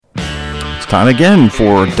time again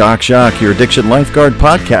for Doc Jacques, your Addiction Lifeguard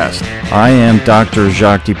podcast. I am Dr.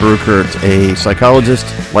 Jacques de Broekert, a psychologist,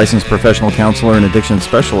 licensed professional counselor, and addiction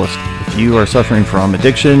specialist. If you are suffering from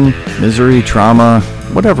addiction, misery, trauma,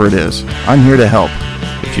 whatever it is, I'm here to help.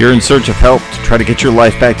 If you're in search of help to try to get your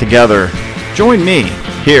life back together, join me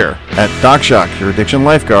here at Doc Jacques, your Addiction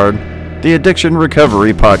Lifeguard, the Addiction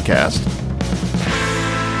Recovery Podcast.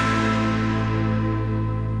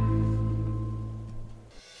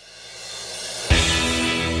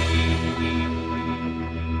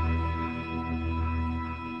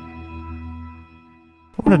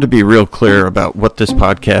 I wanted to be real clear about what this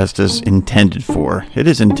podcast is intended for. It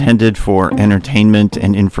is intended for entertainment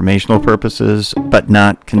and informational purposes, but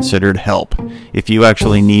not considered help. If you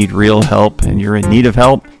actually need real help and you're in need of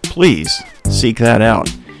help, please seek that out.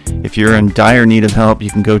 If you're in dire need of help, you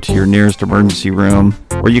can go to your nearest emergency room,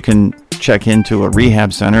 or you can check into a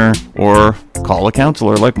rehab center, or call a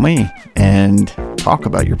counselor like me and talk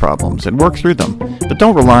about your problems and work through them. But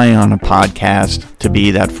don't rely on a podcast to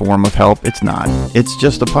be that form of help. It's not. It's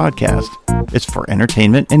just a podcast. It's for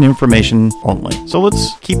entertainment and information only. So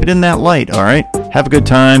let's keep it in that light, all right? Have a good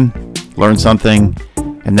time, learn something,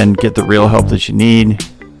 and then get the real help that you need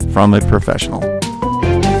from a professional.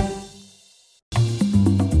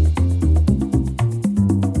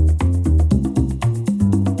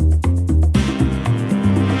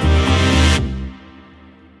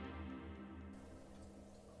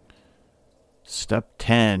 Step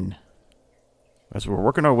 10. As we're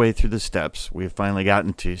working our way through the steps, we've finally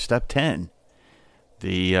gotten to step 10.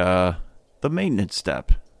 The maintenance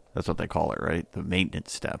step. That's what they call it, right? The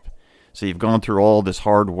maintenance step. So you've gone through all this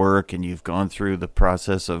hard work and you've gone through the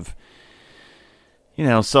process of,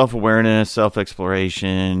 self-awareness,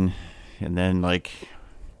 self-exploration, and then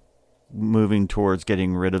moving towards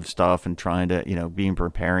getting rid of stuff and trying to,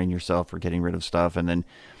 preparing yourself for getting rid of stuff. And then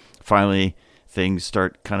finally things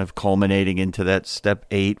start kind of culminating into that step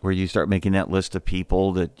 8 where you start making that list of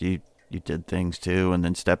people that you did things to, and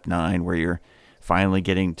then step 9 where you're finally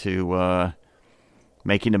getting to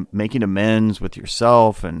making amends with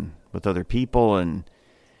yourself and with other people. And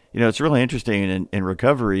it's really interesting in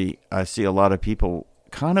recovery. I see a lot of people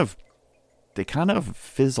kind of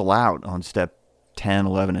fizzle out on step 10,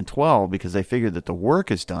 11, and 12 because they figure that the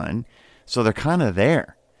work is done, so they're kind of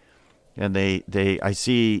there, and I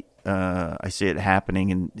see it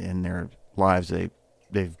happening in their lives.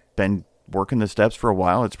 They've been working the steps for a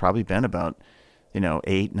while. It's probably been about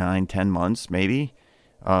 8, 9, 10 months maybe,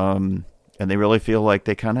 and they really feel like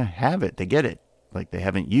they kind of have it. They get it. Like they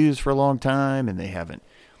haven't used for a long time, and they haven't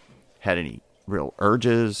had any real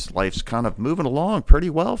urges. Life's kind of moving along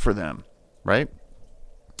pretty well for them, right?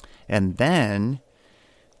 And then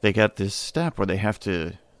they got this step where they have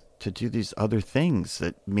to do these other things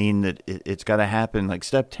that mean that it's got to happen. Like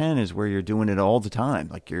step 10 is where you're doing it all the time,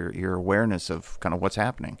 like your awareness of kind of what's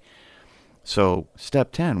happening. So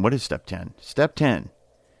step 10, what is step 10? Step 10,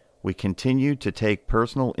 we continue to take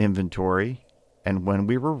personal inventory, and when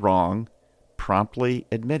we were wrong, promptly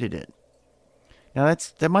admitted it. Now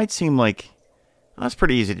that might seem like that's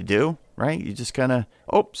pretty easy to do, right? You just kind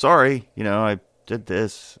of, sorry, I did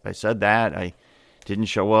this, I said that, I didn't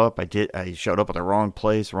show up. I showed up at the wrong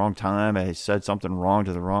place, wrong time. I said something wrong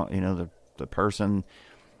to the person.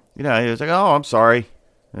 It was like, I'm sorry.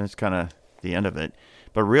 And that's kind of the end of it.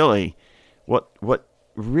 But really, what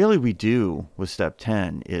really we do with step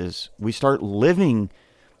 10 is we start living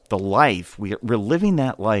the life. We're living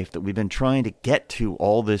that life that we've been trying to get to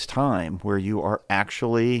all this time, where you are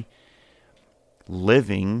actually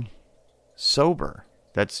living sober.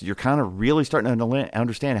 You're kind of really starting to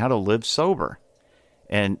understand how to live sober.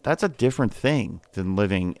 And that's a different thing than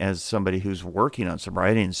living as somebody who's working on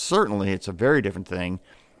sobriety. And certainly it's a very different thing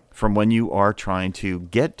from when you are trying to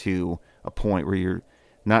get to a point where you're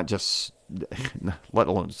not just, let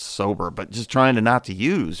alone sober, but just trying to not to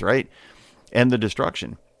use, right? And the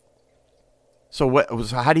destruction. So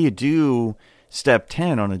how do you do step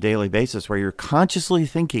 10 on a daily basis where you're consciously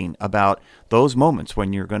thinking about those moments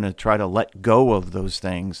when you're going to try to let go of those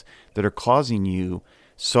things that are causing you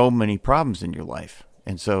so many problems in your life?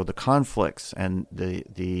 And so the conflicts and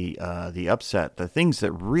the upset, the things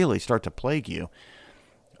that really start to plague you,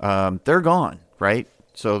 they're gone, right?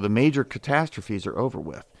 So the major catastrophes are over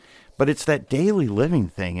with. But it's that daily living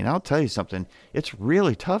thing. And I'll tell you something, it's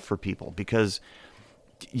really tough for people because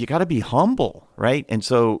you got to be humble, right? And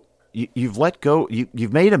so you've let go,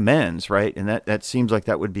 you've made amends, right? And that seems like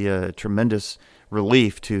that would be a tremendous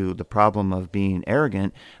relief to the problem of being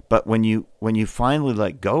arrogant. But when you finally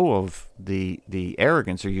let go of the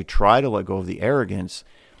arrogance, or you try to let go of the arrogance,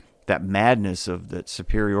 that madness of that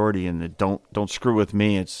superiority and the don't screw with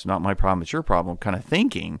me, it's not my problem, it's your problem kind of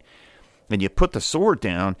thinking, then you put the sword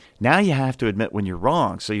down. Now you have to admit when you're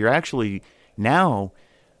wrong. So you're actually now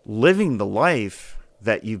living the life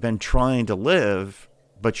that you've been trying to live,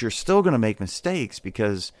 but you're still going to make mistakes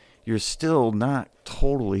because you're still not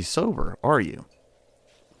totally sober, are you?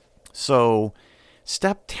 So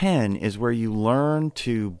step 10 is where you learn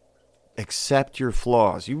to accept your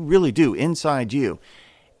flaws. You really do, inside you.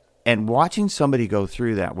 And watching somebody go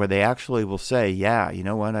through that, where they actually will say, yeah, you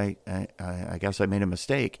know what, I guess I made a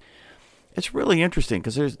mistake. It's really interesting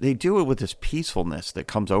because they do it with this peacefulness that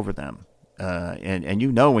comes over them. And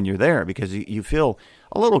you know when you're there because you feel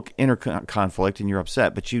a little inner conflict and you're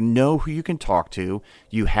upset, but you know who you can talk to.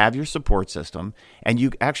 You have your support system, and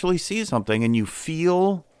you actually see something and you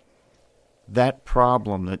feel that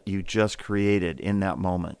problem that you just created in that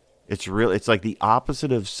moment. It's like the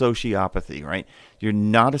opposite of sociopathy, right? You're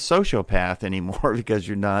not a sociopath anymore because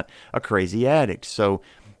you're not a crazy addict. So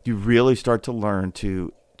you really start to learn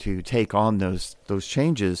to take on those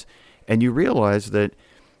changes, and you realize that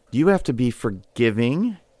you have to be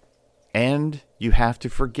forgiving and you have to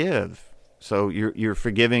forgive. So you're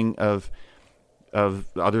forgiving of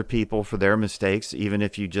other people for their mistakes, even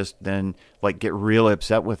if you just then like get really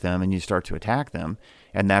upset with them and you start to attack them,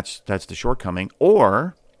 and that's the shortcoming.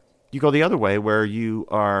 Or you go the other way where you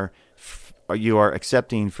are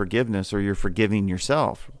accepting forgiveness, or you're forgiving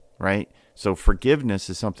yourself, right? So forgiveness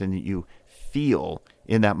is something that you feel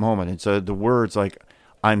in that moment. And so the words like,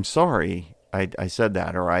 I'm sorry, I said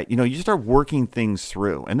that, or you start working things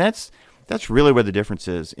through. And that's really where the difference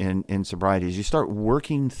is in sobriety, is you start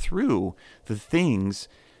working through the things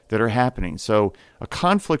that are happening. So a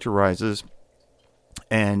conflict arises,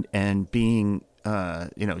 and being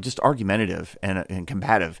just argumentative and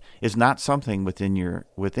combative is not something within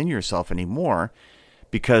yourself anymore,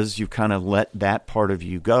 because you've kind of let that part of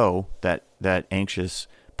you go, that anxious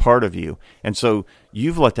part of you. And so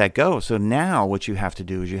you've let that go. So now what you have to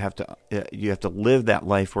do is you have to live that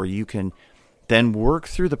life where you can then work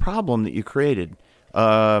through the problem that you created.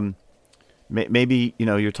 Maybe,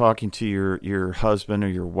 you're talking to your husband or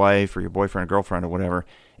your wife or your boyfriend or girlfriend or whatever,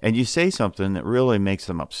 and you say something that really makes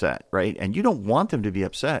them upset, right? And you don't want them to be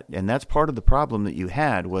upset. And that's part of the problem that you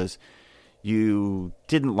had, was you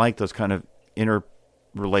didn't like those kind of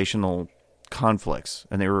interrelational conflicts.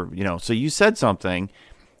 And they were, so you said something,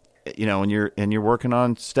 and you're working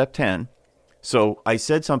on step 10. So I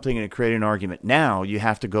said something and it created an argument. Now you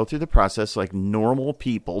have to go through the process like normal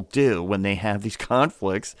people do when they have these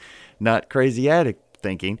conflicts, not crazy addict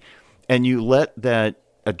thinking. And you let that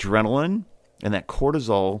adrenaline and that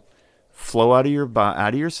cortisol flow out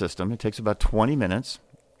of your system. It takes about 20 minutes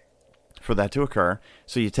for that to occur.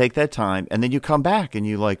 So you take that time, and then you come back and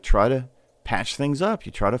you like try to patch things up.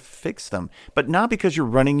 You try to fix them, but not because you're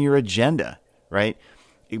running your agenda, right?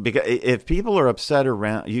 Because if people are upset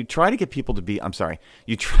around you, try to get people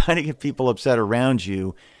upset around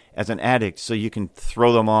you as an addict, so you can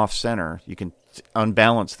throw them off center. You can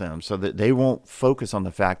unbalance them so that they won't focus on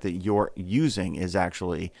the fact that your using is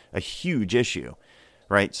actually a huge issue,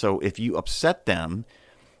 right? So if you upset them,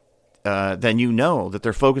 then you know that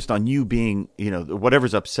they're focused on you being,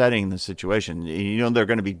 whatever's upsetting the situation. They're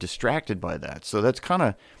going to be distracted by that. So that's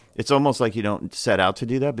it's almost like you don't set out to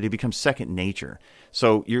do that, but it becomes second nature.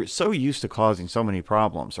 So you're so used to causing so many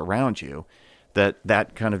problems around you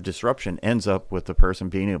that kind of disruption ends up with the person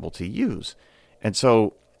being able to use. And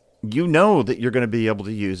so you know that you're going to be able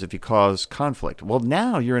to use if you cause conflict. Well,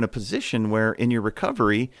 now you're in a position where in your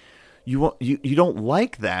recovery, you don't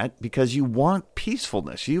like that because you want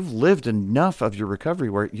peacefulness. You've lived enough of your recovery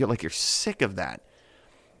where you're sick of that.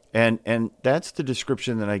 And that's the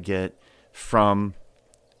description that I get from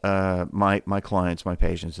my clients, my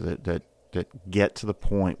patients that get to the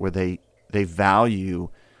point where they value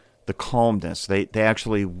the calmness. They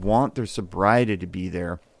actually want their sobriety to be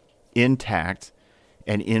there, intact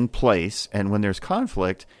and in place. And when there's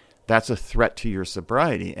conflict, that's a threat to your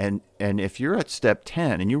sobriety. And if you're at step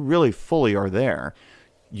 10 and you really fully are there,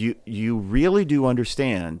 you really do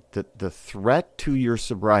understand that the threat to your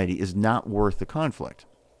sobriety is not worth the conflict.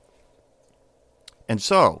 And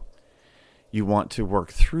so you want to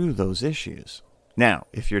work through those issues. Now,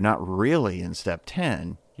 if you're not really in step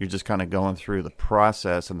 10, you're just kind of going through the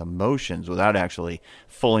process and the motions without actually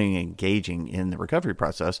fully engaging in the recovery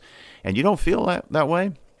process, and you don't feel that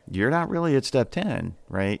way, you're not really at step 10,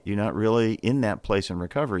 right? You're not really in that place in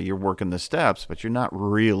recovery. You're working the steps, but you're not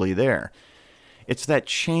really there. It's that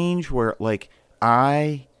change where, like,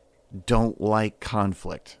 I don't like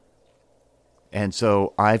conflict. And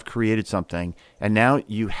so I've created something, and now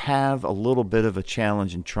you have a little bit of a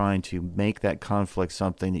challenge in trying to make that conflict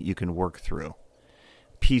something that you can work through.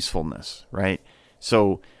 Peacefulness, right?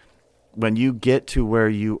 So when you get to where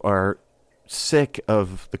you are sick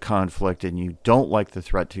of the conflict and you don't like the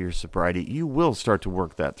threat to your sobriety, you will start to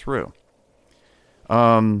work that through.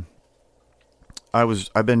 I've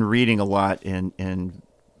been reading a lot in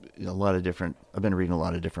a lot of different. I've been reading a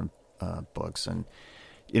lot of different books, and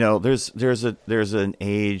there's an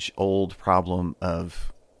age old problem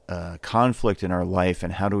of conflict in our life,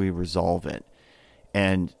 and how do we resolve it?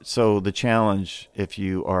 And so the challenge, if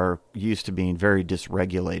you are used to being very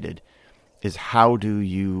dysregulated, is how do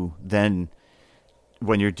you then,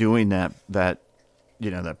 when you're doing that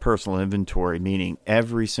personal inventory, meaning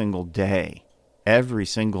every single day, every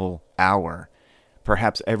single hour,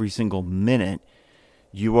 perhaps every single minute,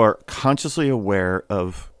 you are consciously aware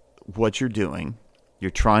of what you're doing.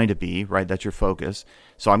 You're trying to be, right? That's your focus.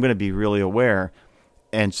 So I'm going to be really aware.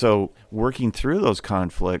 And so working through those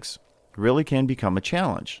conflicts really can become a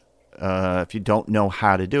challenge if you don't know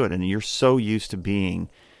how to do it. And you're so used to being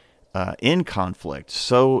in conflict,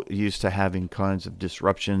 so used to having kinds of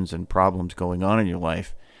disruptions and problems going on in your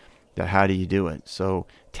life, that how do you do it? So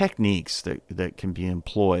techniques that can be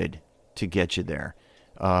employed to get you there.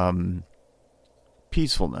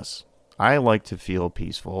 Peacefulness. I like to feel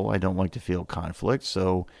peaceful. I don't like to feel conflict.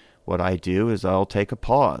 So what I do is I'll take a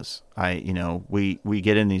pause. We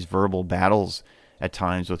get in these verbal battles at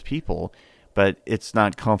times with people, but it's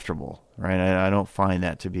not comfortable, right? I don't find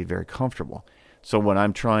that to be very comfortable. So what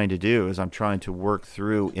I'm trying to do is I'm trying to work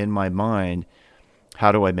through in my mind,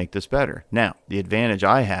 how do I make this better? Now, the advantage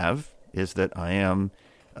I have is that I am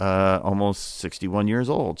almost 61 years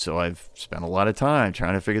old. So I've spent a lot of time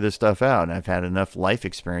trying to figure this stuff out. And I've had enough life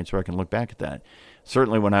experience where I can look back at that.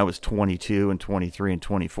 Certainly when I was 22 and 23 and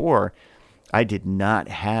 24, I did not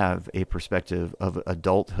have a perspective of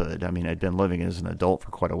adulthood. I mean, I'd been living as an adult for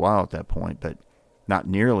quite a while at that point, but not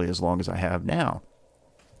nearly as long as I have now.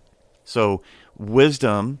 So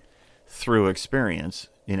wisdom through experience,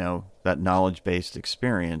 that knowledge-based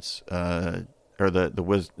experience, or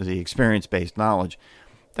the experience-based knowledge,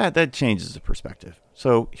 that changes the perspective.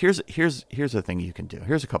 So here's a thing you can do.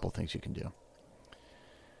 Here's a couple of things you can do.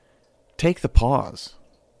 Take the pause.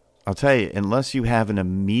 I'll tell you, unless you have an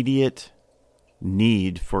immediate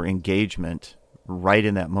need for engagement right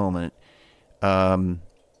in that moment,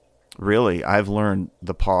 really, I've learned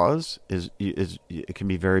the pause is it can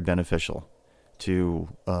be very beneficial to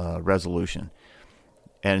resolution.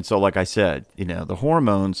 And so, like I said, the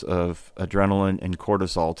hormones of adrenaline and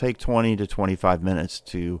cortisol take 20 to 25 minutes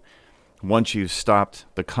to, once you've stopped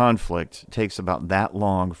the conflict, it takes about that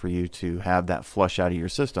long for you to have that flush out of your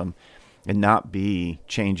system and not be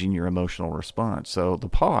changing your emotional response. So the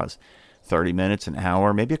pause, 30 minutes, an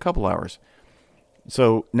hour, maybe a couple hours.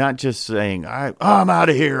 So not just saying, I'm out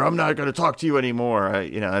of here, I'm not going to talk to you anymore.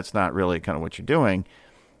 That's not really kind of what you're doing,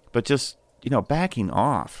 but just, backing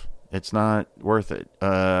off. It's not worth it.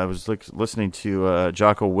 I was listening to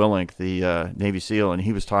Jocko Willink, the Navy SEAL, and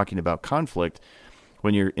he was talking about conflict.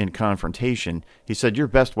 When you're in confrontation, he said your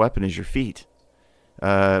best weapon is your feet.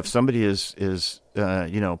 If somebody is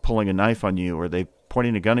pulling a knife on you or they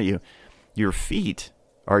pointing a gun at you, your feet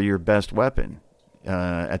are your best weapon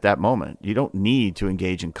at that moment. You don't need to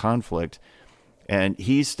engage in conflict. And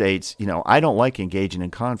he states, I don't like engaging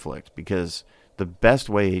in conflict because the best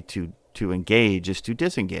way to engage is to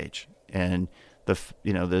disengage. And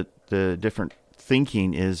the different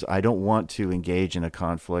thinking is I don't want to engage in a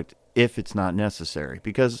conflict if it's not necessary,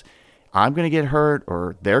 because I'm going to get hurt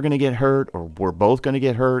or they're going to get hurt or we're both going to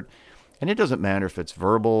get hurt. And it doesn't matter if it's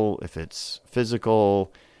verbal, if it's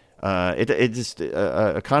physical.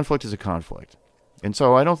 A conflict is a conflict. And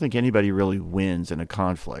so I don't think anybody really wins in a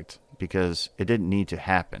conflict because it didn't need to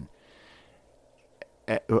happen.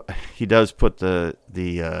 He does put the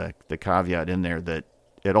caveat in there that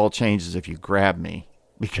it all changes if you grab me,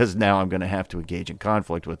 because now I'm going to have to engage in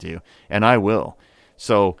conflict with you, and I will.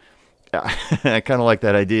 So I kind of like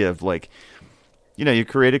that idea of you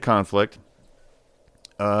create a conflict.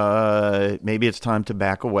 Maybe it's time to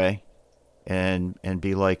back away and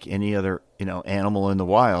be like any other, animal in the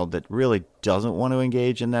wild that really doesn't want to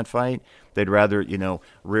engage in that fight. They'd rather,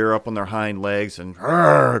 rear up on their hind legs and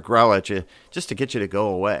growl at you just to get you to go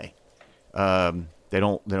away. They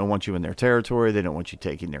don't want you in their territory. They don't want you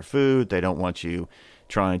taking their food. They don't want you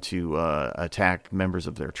trying to attack members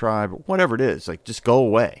of their tribe, whatever it is. Just go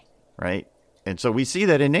away, right? And so we see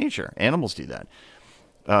that in nature. Animals do that.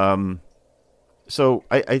 So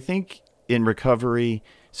I think in recovery,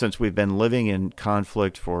 since we've been living in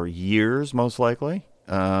conflict for years, most likely,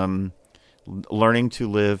 Learning to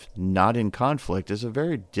live not in conflict is a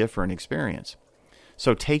very different experience.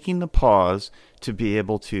 So taking the pause to be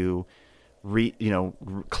able to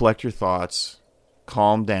collect your thoughts,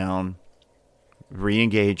 calm down,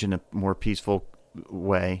 re-engage in a more peaceful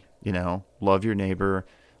way, love your neighbor,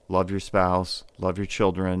 love your spouse, love your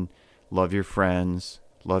children, love your friends,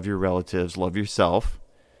 love your relatives, love yourself.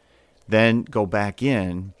 Then go back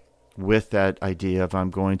in with that idea of I'm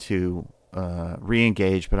going to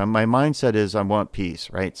re-engage, but my mindset is I want peace,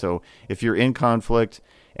 right? So if you're in conflict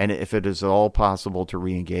and if it is at all possible to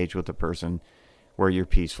re-engage with a person where you're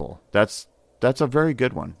peaceful, that's a very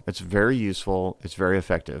good one. It's very useful. It's very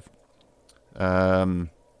effective. The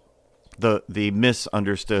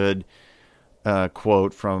misunderstood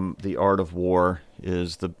quote from The Art of War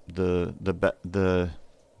is the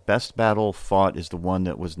best battle fought is the one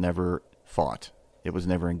that was never fought. It was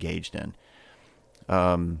never engaged in.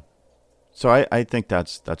 So I think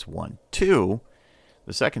that's one. Two,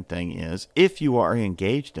 the second thing is, if you are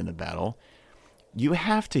engaged in a battle, you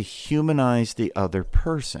have to humanize the other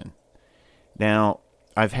person. Now,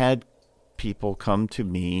 I've had people come to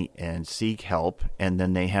me and seek help, and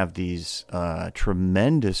then they have these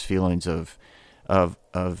tremendous feelings of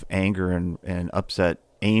anger and upset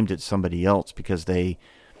aimed at somebody else because they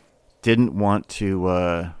didn't want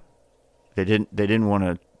to they didn't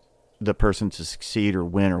want the person to succeed or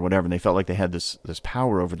win or whatever, and they felt like they had this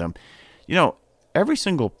power over them. Every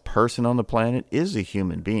single person on the planet is a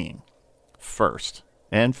human being. First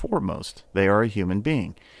and foremost, they are a human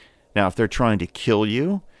being. Now, if they're trying to kill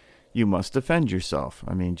you, you must defend yourself.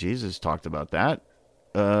 I mean, Jesus talked about that.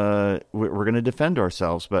 We're going to defend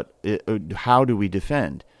ourselves, but how do we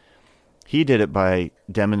defend? He did it by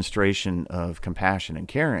demonstration of compassion and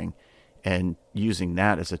caring, and using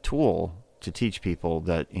that as a tool to teach people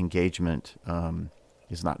that engagement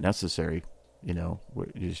is not necessary. You're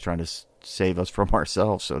just trying to save us from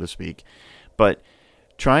ourselves, so to speak. But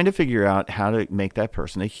trying to figure out how to make that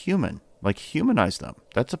person a human, like humanize them.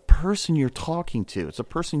 That's a person you're talking to. It's a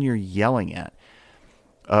person you're yelling at.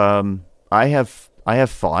 I have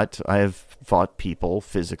fought people,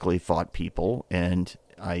 physically fought people, and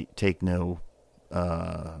I take no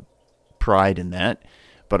pride in that,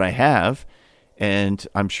 but I have, and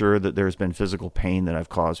I'm sure that there's been physical pain that I've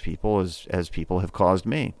caused people as people have caused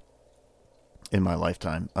me in my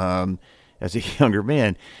lifetime as a younger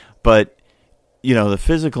man. But the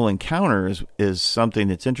physical encounter is something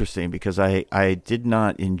that's interesting because I did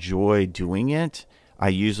not enjoy doing it. I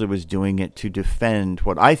usually was doing it to defend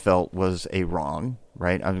what I felt was a wrong,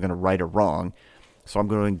 right? I was going to right a wrong. So I'm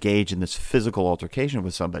going to engage in this physical altercation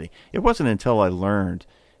with somebody. It wasn't until I learned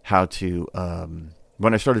how to,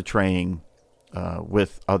 when I started training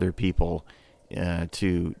with other people,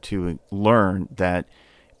 to learn that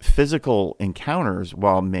physical encounters,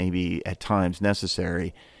 while maybe at times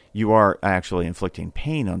necessary, you are actually inflicting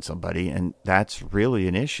pain on somebody, and that's really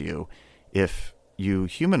an issue. If you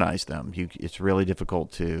humanize them, it's really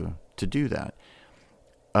difficult to do that.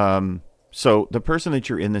 So the person that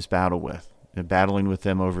you're in this battle with, battling with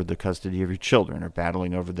them over the custody of your children, or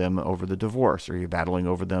battling over them over the divorce, or you're battling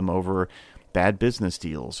over them over bad business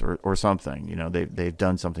deals or something, they've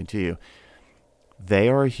done something to you. They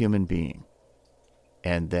are a human being,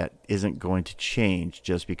 and that isn't going to change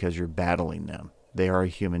just because you're battling them. They are a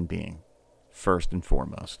human being, first and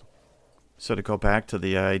foremost. So to go back to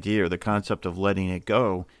the idea or the concept of letting it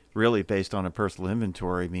go, really based on a personal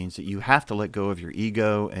inventory, means that you have to let go of your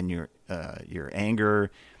ego and your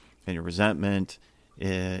anger and your resentment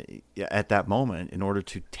at that moment in order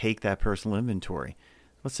to take that personal inventory.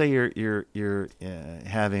 Let's say you're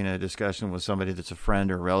having a discussion with somebody that's a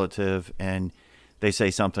friend or relative, and they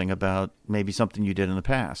say something about maybe something you did in the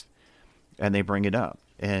past, and they bring it up.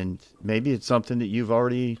 And maybe it's something that you've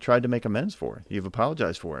already tried to make amends for. You've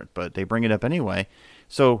apologized for it, but they bring it up anyway.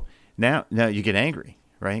 So now you get angry,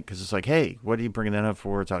 right? Because it's like, hey, what are you bringing that up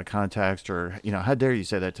for? It's out of context, or, how dare you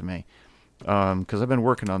say that to me? Because I've been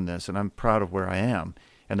working on this, and I'm proud of where I am.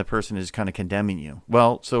 And the person is kind of condemning you.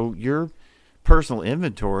 Well, so your personal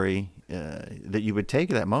inventory that you would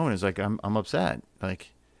take at that moment is like, I'm upset.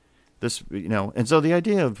 Like this, And so the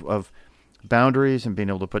idea of boundaries and being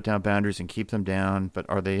able to put down boundaries and keep them down, but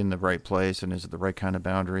are they in the right place, and is it the right kind of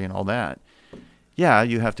boundary and all that? Yeah,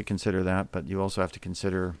 you have to consider that, but you also have to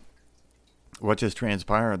consider what just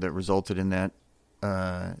transpired that resulted in that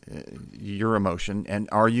your emotion, and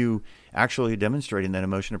are you actually demonstrating that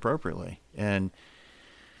emotion appropriately? And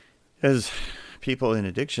as people in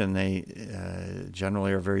addiction, they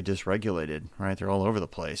generally are very dysregulated, right? They're all over the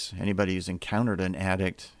place. Anybody who's encountered an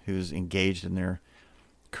addict who's engaged in their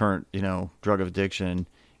current, drug of addiction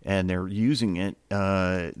and they're using it,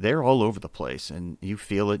 they're all over the place, and you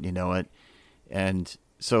feel it, you know it. And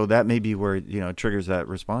so that may be where, you know, it triggers that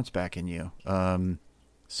response back in you.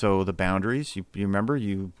 So the boundaries, you remember,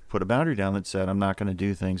 you put a boundary down that said, I'm not going to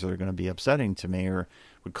do things that are going to be upsetting to me or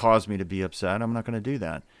would cause me to be upset. I'm not going to do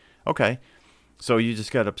that. Okay. So you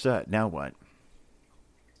just got upset. Now what?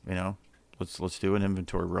 You know, let's do an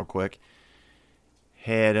inventory real quick.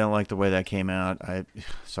 Hey, I don't like the way that came out.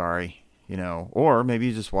 Sorry, you know, or maybe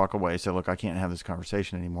you just walk away, say, look, I can't have this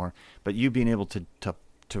conversation anymore. But you being able to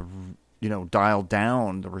you know, dial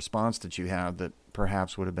down the response that you have that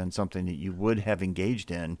perhaps would have been something that you would have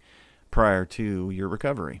engaged in prior to your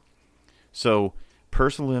recovery. So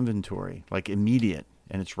personal inventory, like immediate,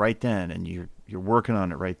 and it's right then, and you're working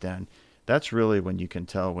on it right then. That's really when you can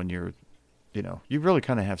tell when you're, you know, you really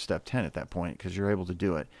kind of have step 10 at that point because you're able to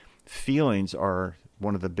do it. Feelings are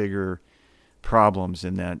one of the bigger problems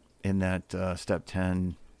in that step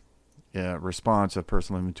 10 response of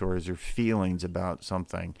personal inventory is your feelings about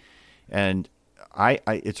something. And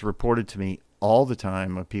it's reported to me all the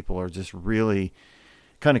time of people are just really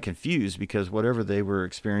kind of confused because whatever they were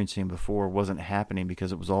experiencing before wasn't happening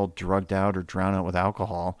because it was all drugged out or drowned out with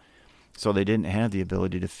alcohol. So they didn't have the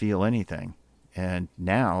ability to feel anything. And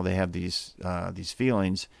now they have these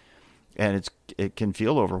feelings, and it can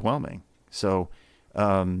feel overwhelming. So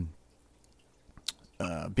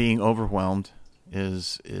being overwhelmed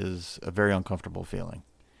is a very uncomfortable feeling.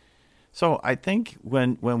 So I think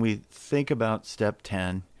when we think about step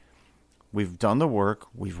 10, we've done the work,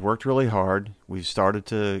 we've worked really hard, we've started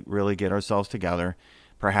to really get ourselves together.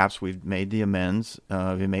 Perhaps we've made the amends,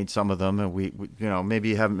 we made some of them, and we you know, maybe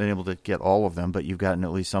you haven't been able to get all of them, but you've gotten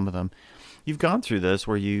at least some of them. You've gone through this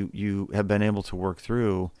where you have been able to work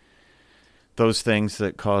through those things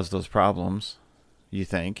that cause those problems, you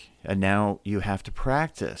think, and now you have to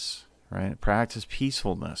practice, right? Practice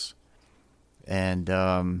peacefulness. And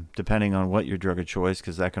depending on what your drug of choice,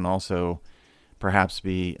 because that can also perhaps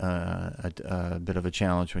be a bit of a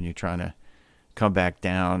challenge when you're trying to come back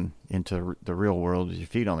down into the real world with your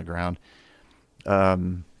feet on the ground.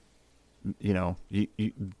 You know, you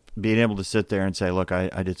being able to sit there and say, look,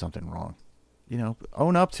 I did something wrong. You know,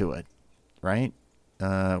 own up to it, right?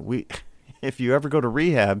 If you ever go to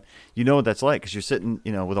rehab, you know what that's like because you're sitting,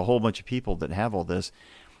 you know, with a whole bunch of people that have all this,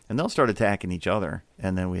 and they'll start attacking each other,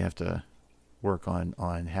 and then we have to work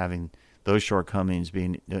on having those shortcomings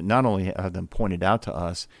being not only have them pointed out to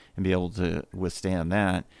us and be able to withstand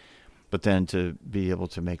that, but then to be able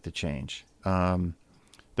to make the change.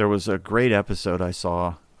 There was a great episode I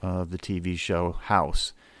saw of the TV show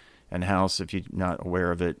House. And House, if you're not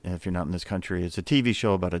aware of it, if you're not in this country, it's a TV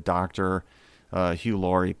show about a doctor. Hugh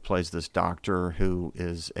Laurie plays this doctor who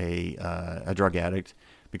is a drug addict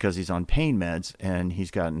because he's on pain meds, and he's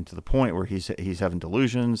gotten to the point where he's having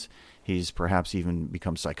delusions. He's perhaps even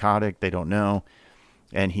become psychotic. They don't know.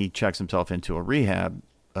 And he checks himself into a rehab,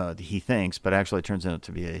 he thinks, but actually it turns out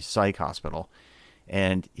to be a psych hospital.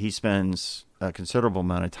 And he spends a considerable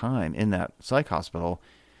amount of time in that psych hospital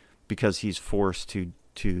because he's forced to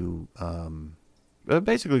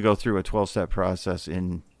basically go through a 12-step process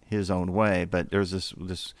in his own way. But there's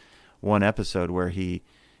this one episode where he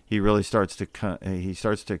really starts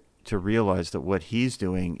to realize that what he's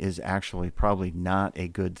doing is actually probably not a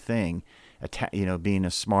good thing. You know, being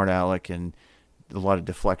a smart aleck and a lot of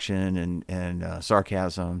deflection and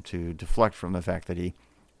sarcasm to deflect from the fact that he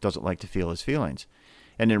doesn't like to feel his feelings.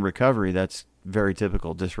 And in recovery, that's very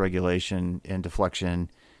typical, dysregulation and deflection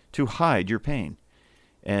to hide your pain.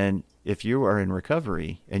 And if you are in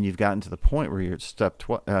recovery and you've gotten to the point where you're at step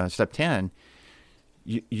 10,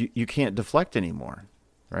 you can't deflect anymore,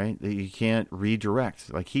 right? You can't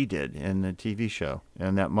redirect like he did in the TV show.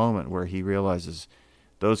 And that moment where he realizes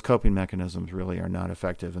those coping mechanisms really are not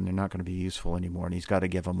effective and they're not going to be useful anymore, and he's got to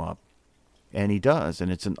give them up. And he does,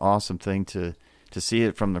 and it's an awesome thing to see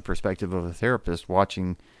it from the perspective of a therapist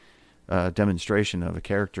watching a demonstration of a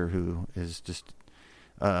character who is just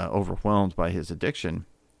overwhelmed by his addiction,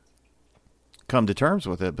 come to terms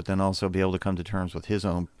with it, but then also be able to come to terms with his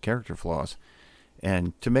own character flaws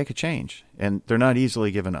and to make a change. And they're not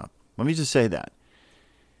easily given up. Let me just say that.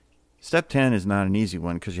 Step 10 is not an easy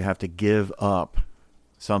one because you have to give up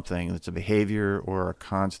something that's a behavior or a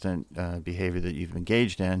constant behavior that you've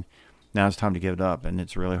engaged in. Now it's time to give it up, and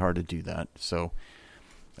it's really hard to do that. So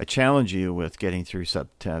I challenge you with getting through step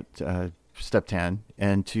 10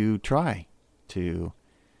 and to try to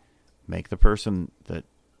make the person that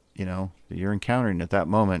that you're encountering at that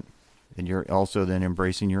moment, and you're also then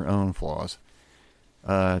embracing your own flaws,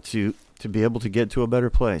 to be able to get to a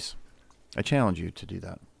better place. I challenge you to do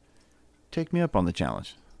that. Take me up on the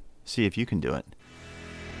challenge. See if you can do it.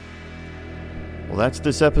 Well, that's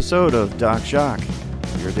this episode of Doc Jacques,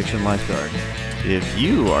 your addiction lifeguard. If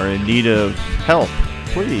you are in need of help,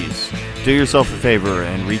 please do yourself a favor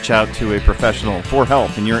and reach out to a professional for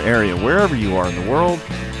help in your area. Wherever you are in the world,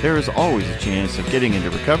 there is always a chance of getting into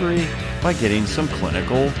recovery by getting some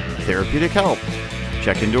clinical therapeutic help.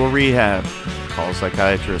 Check into a rehab, call a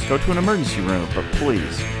psychiatrist, go to an emergency room, but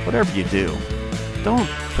please, whatever you do, don't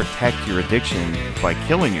protect your addiction by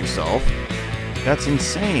killing yourself. That's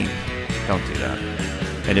insane. Don't do that.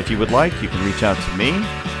 And if you would like, you can reach out to me.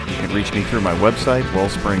 You can reach me through my website,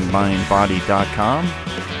 wellspringmindbody.com.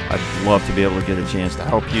 I'd love to be able to get a chance to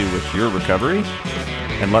help you with your recovery,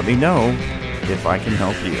 and let me know if I can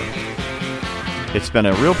help you. It's been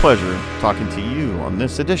a real pleasure talking to you on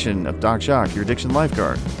this edition of Doc Jacques, your addiction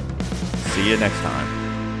lifeguard. See you next time.